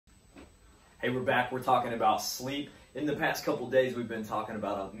Hey, we're back. We're talking about sleep. In the past couple days, we've been talking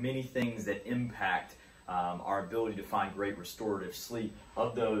about many things that impact our ability to find great restorative sleep.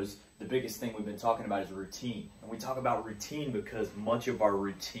 Of those, the biggest thing we've been talking about is routine. And we talk about routine because much of our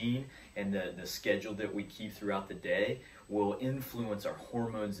routine and the schedule that we keep throughout the day will influence our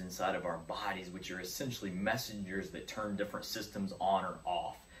hormones inside of our bodies, which are essentially messengers that turn different systems on or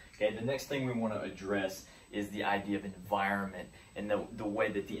off. Okay, the next thing we want to address is the idea of environment and the way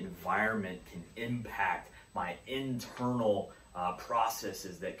that the environment can impact my internal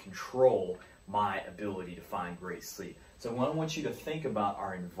processes that control my ability to find great sleep. So I want you to think about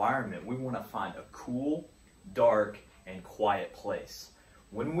our environment. We want to find a cool, dark, and quiet place.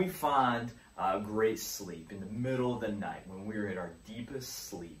 When we find great sleep in the middle of the night, when we're at our deepest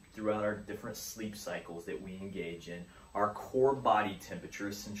sleep, throughout our different sleep cycles that we engage in, our core body temperature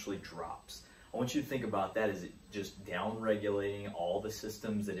essentially drops. I want you to think about that as it just down-regulating all the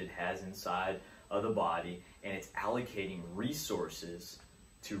systems that it has inside of the body, and it's allocating resources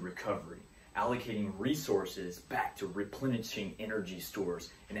to recovery, allocating resources back to replenishing energy stores,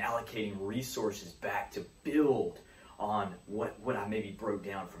 and allocating resources back to build on what I maybe broke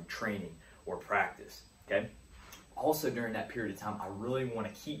down from training or practice, okay? Also, during that period of time, I really want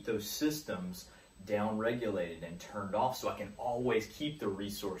to keep those systems down-regulated and turned off so I can always keep the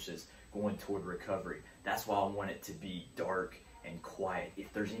resources going toward recovery. That's why I want it to be dark and quiet.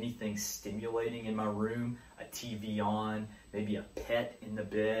 If there's anything stimulating in my room, a TV on, maybe a pet in the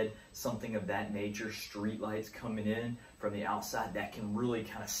bed, something of that nature, street lights coming in from the outside, that can really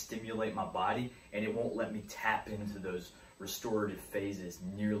kind of stimulate my body, and it won't let me tap into those restorative phases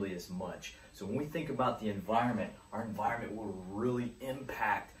nearly as much. So when we think about the environment, our environment will really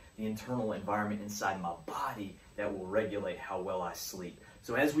impact the internal environment inside my body that will regulate how well I sleep.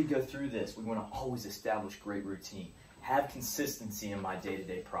 So as we go through this, we want to always establish great routine, have consistency in my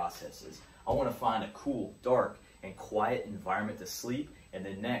day-to-day processes. I want to find a cool, dark, and quiet environment to sleep. And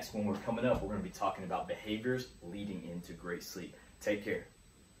then next, when we're coming up, we're going to be talking about behaviors leading into great sleep. Take care.